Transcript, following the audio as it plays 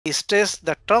Stress,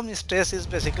 the term stress is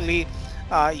basically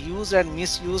used and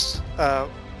misused.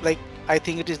 Like I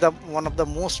think it is the one of the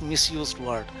most misused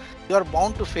word. You are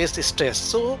bound to face stress.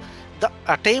 So the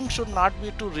attempt should not be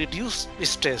to reduce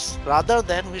stress. Rather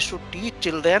than we should teach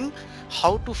children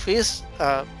how to face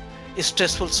a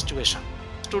stressful situation.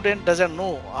 Student doesn't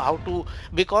know how to,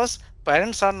 because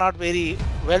parents are not very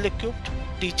well equipped.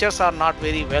 Teachers are not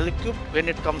very well equipped when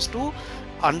it comes to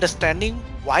understanding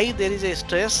why there is a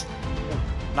stress.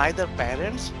 Neither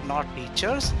parents nor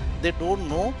teachers, they don't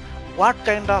know what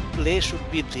kind of play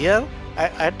should be there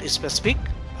at a specific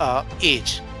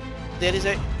age. There is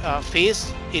a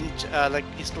phase in like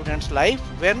a student's life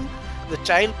when the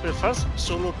child prefers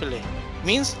solo play,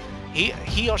 means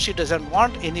he or she doesn't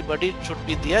want anybody should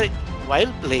be there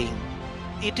while playing.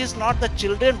 It is not the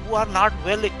children who are not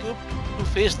well equipped to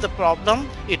face the problem.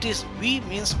 It is we,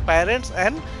 means parents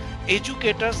and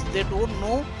educators. They don't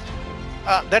know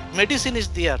that medicine is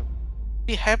there.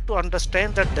 We have to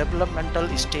understand the developmental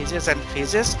stages and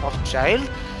phases of child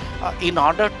in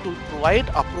order to provide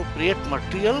appropriate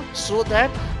material so that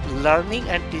learning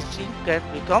and teaching can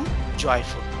become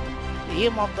joyful. The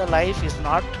aim of the life is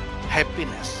not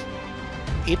happiness.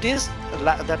 It is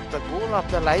that the goal of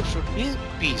the life should be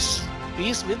peace,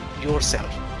 peace with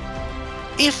yourself.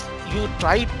 If you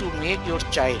try to make your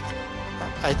child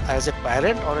as a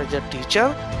parent or as a teacher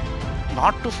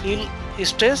not to feel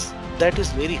stress, that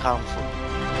is very harmful.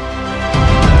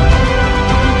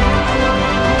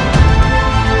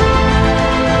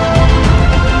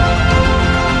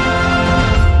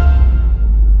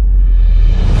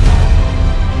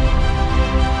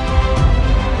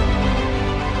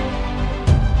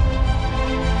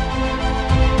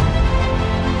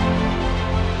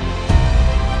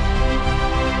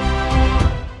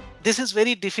 This is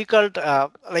very difficult.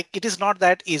 Like it is not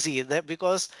that easy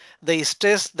because the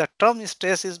stress, the term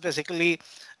stress is basically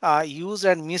used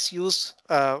and misused.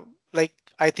 Like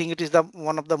I think it is the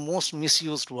one of the most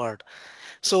misused word.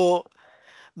 So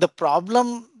the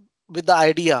problem with the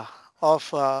idea of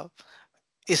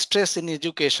stress in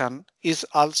education is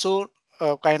also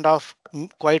kind of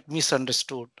quite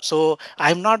misunderstood. So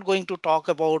I'm not going to talk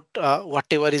about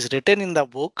whatever is written in the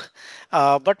book,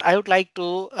 but I would like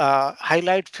to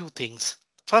highlight few things.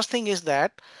 First thing is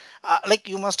that like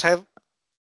you must have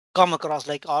come across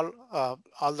like all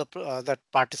the that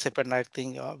participant. I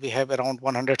think we have around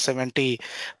 170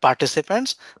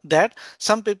 participants. That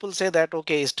some people say that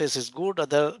okay, stress is good,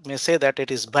 other may say that it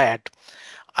is bad.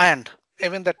 And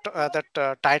even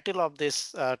that title of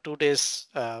this today's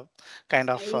kind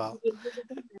of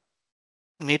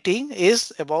meeting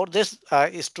is about this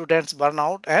students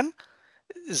burnout and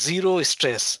zero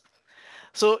stress.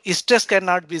 So stress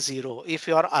cannot be zero. If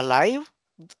you are alive,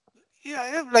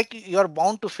 yeah, like you are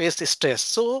bound to face stress.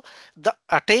 So the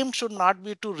attempt should not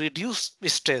be to reduce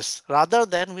stress. Rather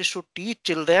than we should teach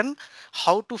children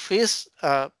how to face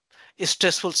a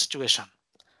stressful situation.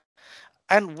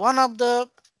 And one of the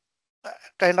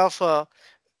kind of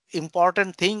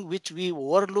important thing which we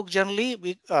overlook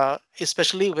generally,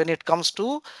 especially when it comes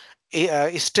to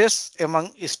stress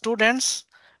among students,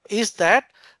 is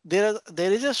that there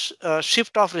is a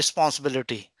shift of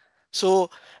responsibility.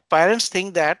 So parents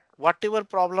think that whatever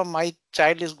problem my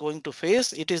child is going to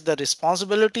face, it is the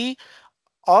responsibility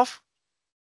of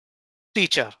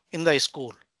teacher in the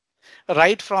school,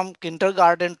 right from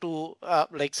kindergarten to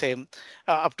like say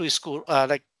up to school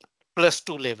like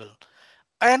 +2 level.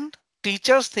 And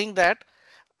teachers think that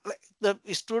like the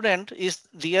student is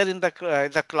there in the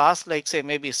class, like say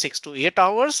maybe 6 to 8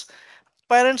 hours.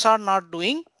 Parents are not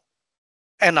doing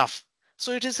enough.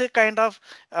 So it is a kind of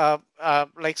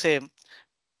like say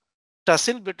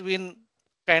tussle between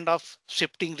kind of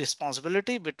shifting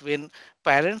responsibility between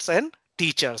parents and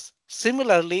teachers.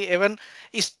 Similarly, even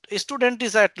student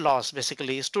is at loss.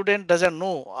 Basically, student doesn't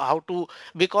know how to,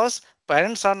 because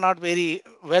parents are not very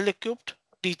well equipped.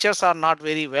 Teachers are not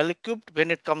very well equipped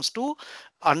when it comes to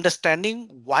understanding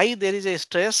why there is a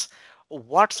stress,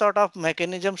 what sort of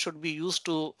mechanism should be used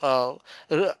to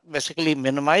basically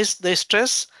minimize the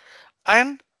stress.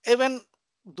 And even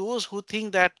those who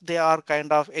think that they are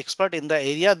kind of expert in the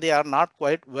area, they are not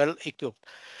quite well equipped.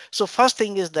 So first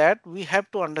thing is that we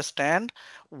have to understand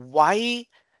why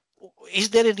is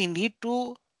there any need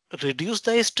to reduce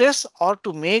the stress or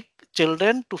to make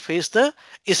children to face the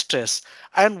stress,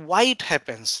 and why it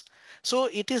happens. So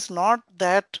it is not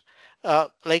that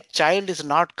like child is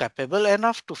not capable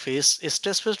enough to face a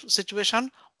stressful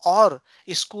situation, or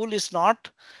school is not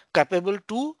capable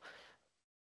to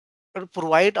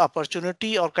provide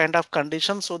opportunity or kind of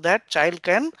condition so that child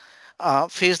can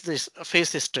face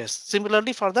stress.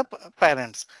 Similarly for the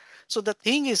parents. So the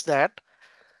thing is that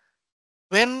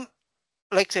when,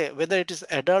 like say, whether it is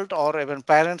adult or even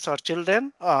parents or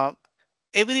children,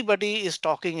 everybody is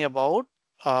talking about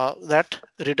that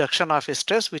reduction of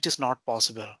stress, which is not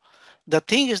possible. The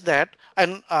thing is that,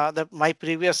 and my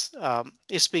previous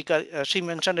speaker, she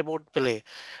mentioned about play.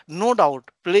 No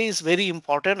doubt, play is very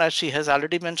important, as she has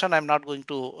already mentioned. I'm not going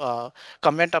to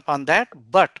comment upon that,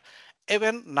 but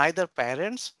even neither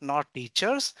parents nor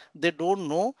teachers, they don't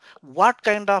know what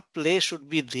kind of play should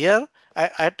be there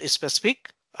at a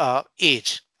specific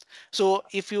age. So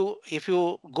if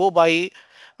you go by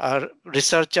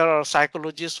researcher or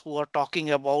psychologists who are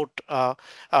talking about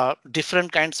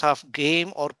different kinds of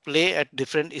game or play at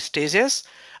different stages,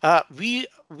 we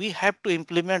have to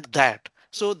implement that.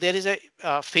 So there is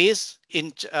a phase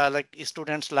in like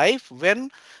student's life when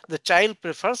the child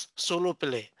prefers solo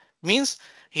play, means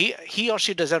he or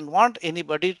she doesn't want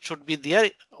anybody should be there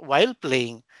while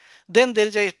playing. Then there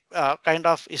is a kind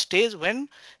of stage when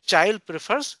child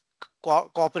prefers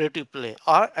cooperative play,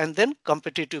 or and then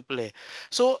competitive play.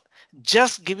 So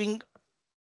just giving,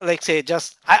 like say,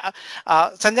 just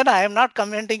Sanjana, I am not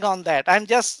commenting on that. I'm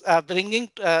just bringing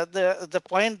the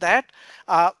point that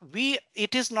we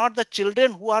it is not the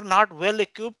children who are not well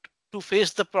equipped to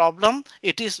face the problem.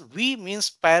 It is we, means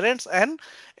parents and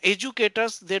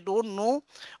educators. They don't know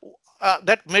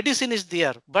that medicine is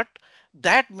there, but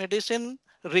that medicine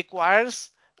requires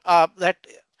that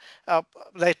uh,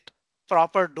 that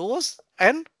proper dose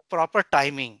and proper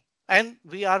timing, and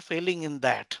we are failing in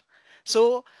that.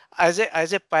 So as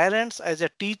a parents, as a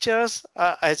teachers,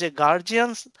 as a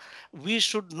guardians, we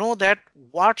should know that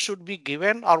what should be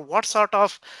given, or what sort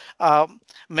of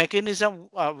mechanism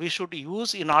we should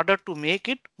use in order to make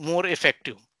it more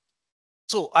effective.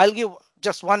 So I'll give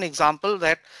just one example,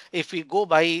 that if we go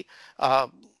by uh,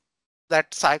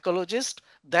 that psychologist,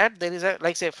 that there is a,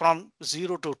 like say, from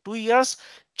 0 to 2 years,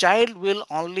 child will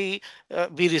only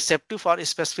be receptive for a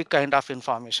specific kind of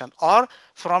information, or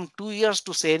from 2 years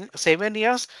to 7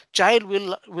 years, child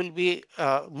will be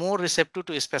more receptive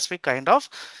to a specific kind of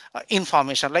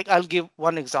information. Like I'll give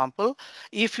one example.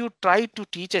 If you try to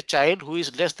teach a child who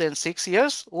is less than 6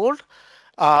 years old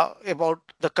about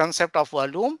the concept of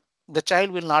volume, the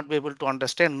child will not be able to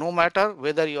understand, no matter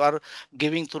whether you are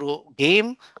giving through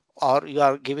game or you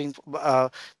are giving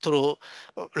through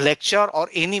lecture or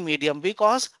any medium,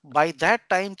 because by that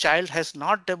time child has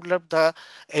not developed the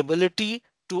ability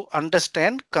to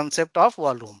understand concept of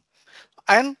volume.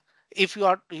 And if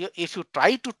you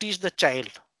try to teach the child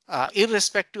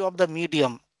irrespective of the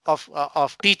medium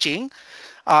of teaching,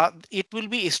 it will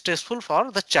be stressful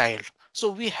for the child. So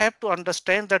we have to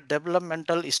understand the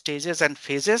developmental stages and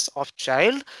phases of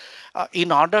child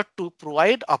in order to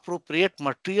provide appropriate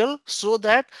material, so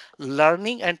that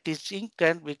learning and teaching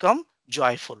can become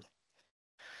joyful.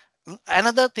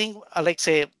 Another thing, like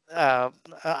say,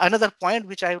 another point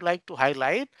which I would like to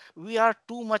highlight, we are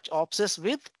too much obsessed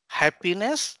with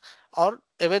happiness or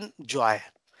even joy.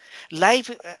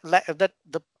 Life, that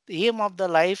the aim of the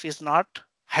life is not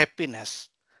happiness.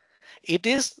 It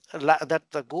is that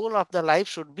the goal of the life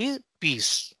should be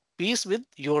peace, peace with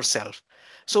yourself.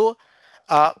 So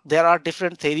there are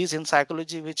different theories in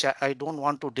psychology which I don't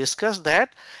want to discuss.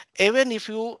 That even if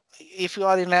you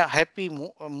are in a happy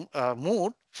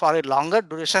mood for a longer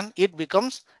duration, it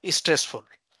becomes stressful.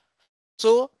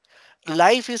 So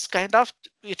life is kind of,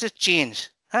 it's a change.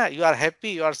 You are happy,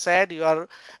 you are sad, you are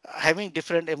having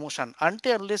different emotion.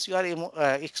 Until unless you are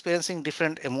experiencing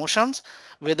different emotions,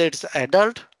 whether it's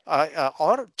adult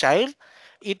or child,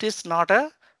 it is not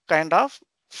a kind of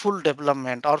full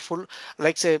development or full,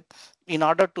 like say, in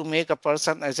order to make a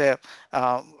person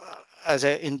uh, as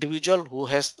a individual who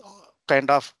has kind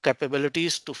of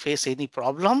capabilities to face any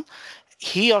problem,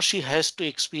 he or she has to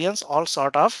experience all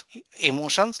sort of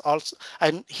emotions also,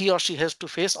 and he or she has to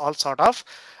face all sort of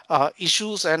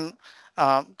issues and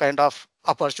kind of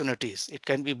opportunities. It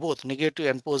can be both negative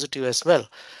and positive as well.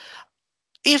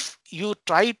 If you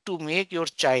try to make your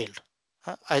child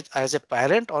as a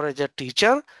parent or as a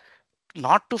teacher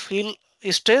not to feel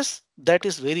stress, that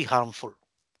is very harmful.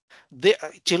 They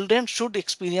children should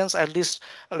experience at least,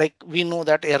 like we know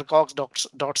that Aircox,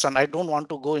 Dotson, I don't want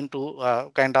to go into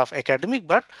kind of academic,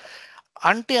 but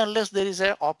until unless there is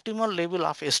a optimal level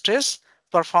of stress,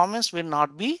 performance will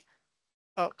not be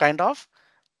kind of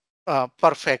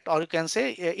perfect, or you can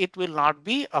say it will not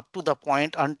be up to the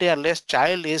point until unless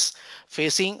child is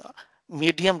facing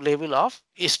medium level of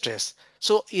stress.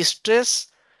 So stress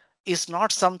is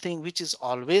not something which is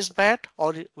always bad,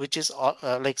 or which is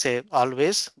like say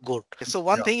always good. So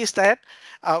one Yeah. thing is that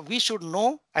we should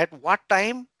know at what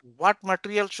time what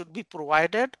material should be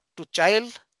provided to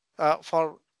child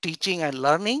for teaching and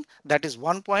learning. That is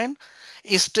one point.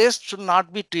 Stress should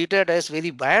not be treated as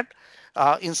very bad.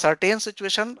 In certain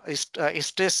situation,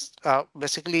 stress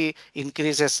basically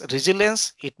increases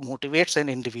resilience. It motivates an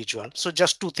individual. So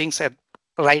just two things at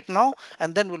right now,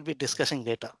 and then we'll be discussing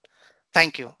later.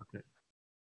 Thank you. Okay.